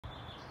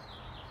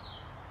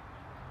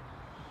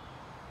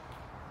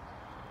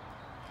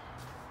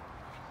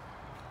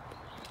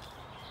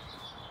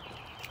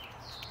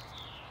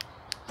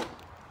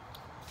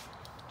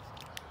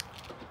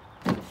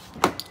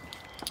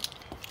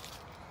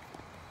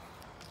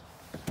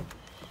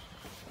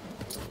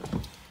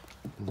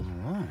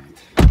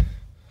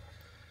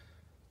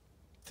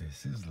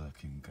This is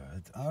looking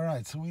good. All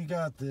right, so we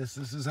got this.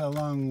 This is how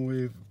long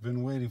we've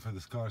been waiting for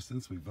this car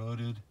since we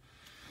voted.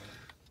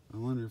 I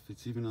wonder if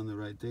it's even on the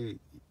right date.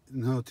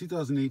 No,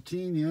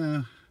 2018,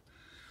 yeah.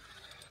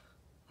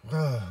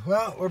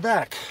 Well, we're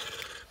back.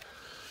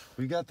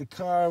 We got the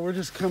car. We're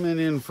just coming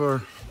in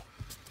for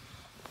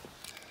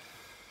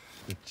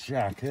the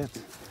jacket.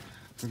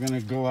 We're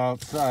gonna go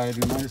outside.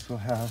 We might as well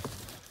have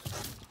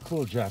a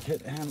cool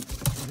jacket. And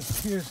it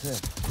appears that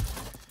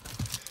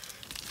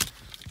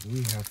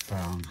we have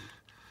found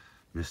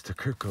Mr.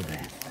 Kurt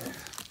Cobain.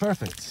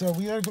 Perfect. So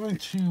we are going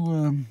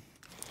to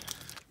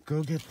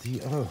go get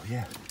the, oh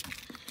yeah,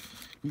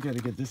 we got to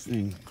get this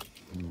thing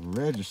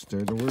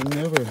registered or we're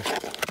never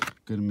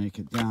gonna make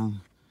it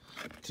down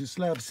to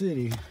Slab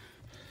City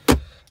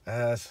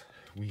as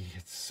we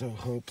had so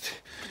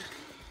hoped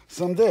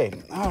someday.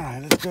 All right,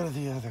 let's go to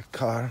the other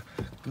car.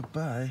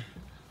 Goodbye.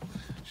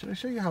 Should I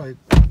show you how it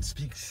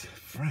speaks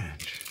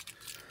French?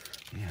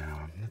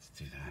 Yeah, let's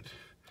do that.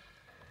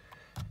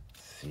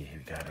 See,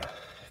 we gotta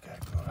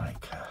go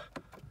like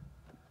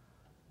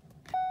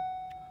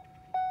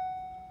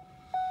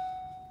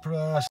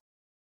brush,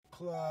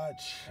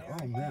 clutch.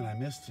 Oh man, I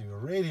missed you. A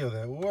radio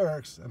that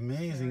works,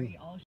 amazing.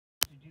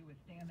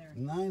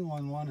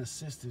 911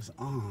 assist is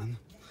on.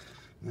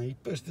 Now you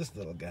push this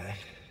little guy.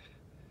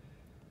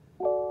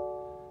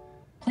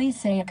 Please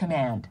say a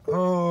command.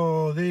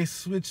 Oh, they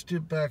switched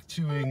it back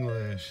to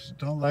English.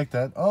 Don't like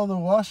that. Oh, the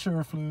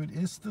washer fluid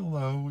is still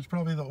low, which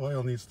probably the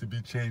oil needs to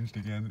be changed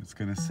again, it's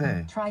gonna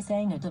say. Try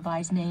saying a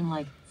device name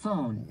like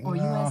phone or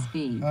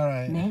USB. All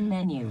right. Main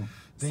menu.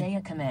 Say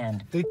a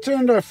command. They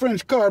turned our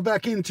French car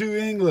back into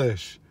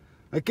English.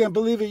 I can't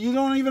believe it. You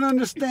don't even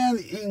understand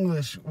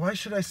English. Why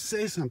should I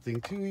say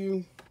something to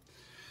you?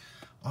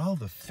 All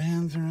the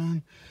fans are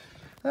on.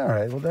 All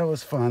right, well, that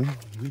was fun.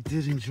 We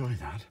did enjoy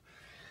that.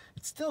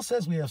 It still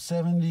says we have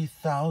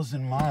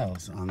 70,000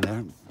 miles on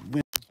there.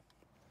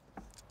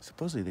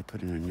 Supposedly they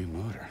put in a new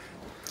motor.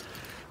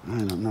 I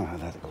don't know how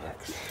that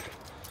works.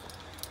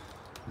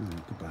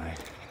 Goodbye.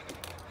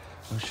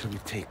 What should we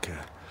take?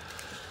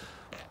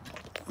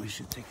 We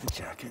should take the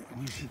jacket.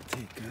 We should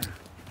take...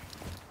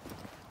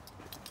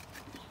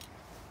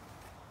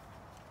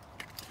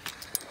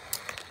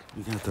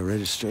 we got the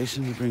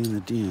registration to bring in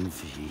the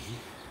DMV.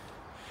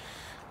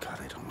 God,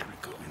 I don't want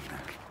to go in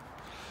there.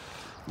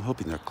 I'm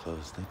hoping they're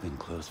closed. They've been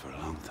closed for a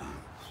long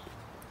time.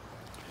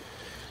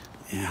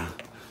 Yeah,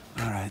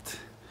 all right.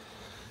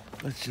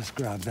 Let's just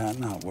grab that,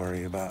 not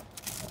worry about...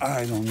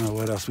 I don't know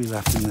what else we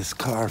left in this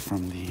car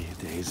from the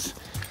days,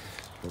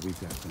 but we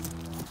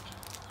definitely won't.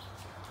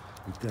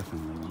 We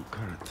definitely won't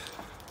Kurt.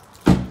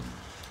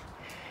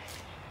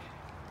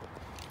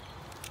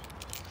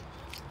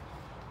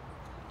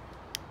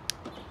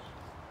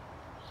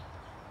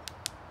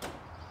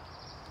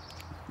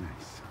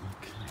 Nice,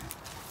 okay.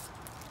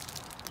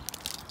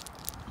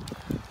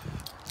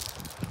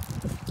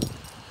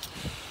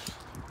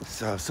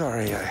 So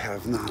sorry I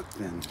have not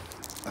been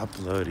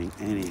uploading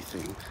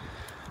anything.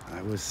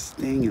 I was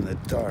staying in the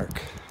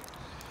dark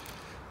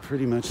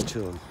pretty much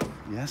till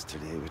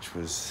yesterday, which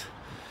was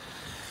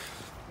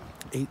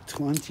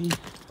 8:20?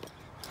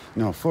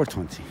 No,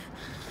 4:20.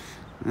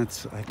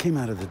 I came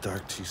out of the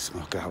dark to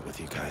smoke out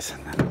with you guys,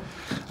 and then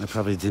I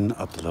probably didn't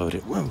upload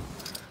it. Whoa,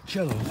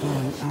 Jello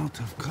falling out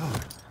of car.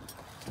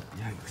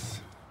 Yikes.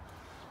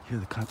 Here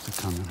the cops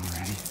are coming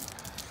already.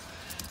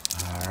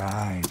 All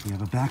right, we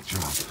have a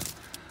backdrop.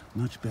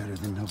 Much better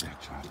than no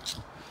backdrop.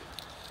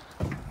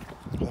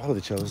 Oh,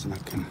 the Jello's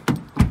not gonna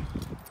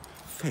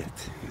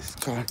fit this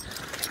car.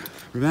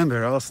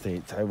 Remember,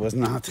 Allstate, I was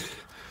not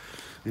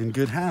in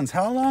good hands.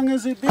 How long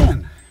has it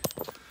been?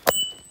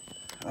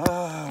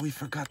 Oh, we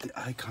forgot the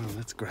icon.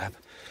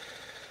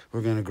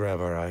 We're gonna grab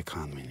our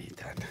icon. We need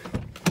that.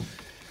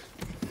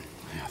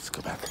 Yeah, let's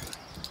go back.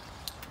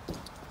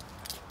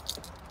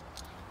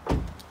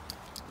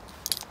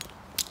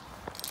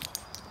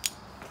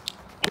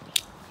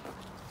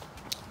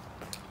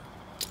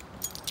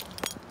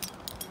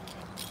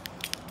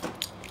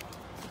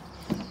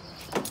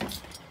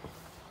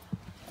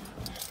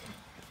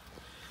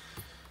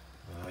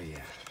 Oh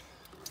yeah,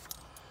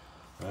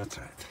 that's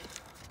right.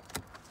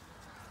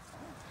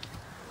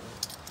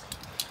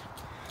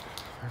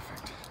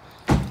 Perfect.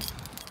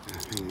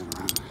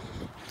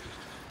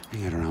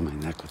 Hang it around my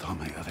neck with all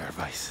my other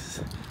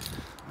vices.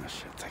 Oh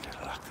shit, I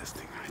gotta lock this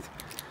thing right.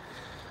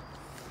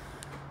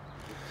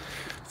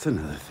 It's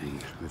another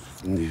thing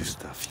with new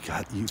stuff.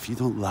 If you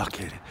don't lock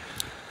it,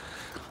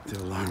 the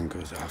alarm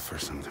goes off or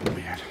something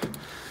weird.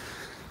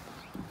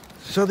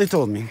 So they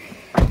told me.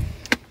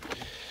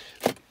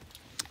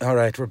 All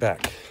right, we're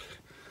back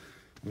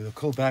with a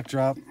cool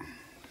backdrop.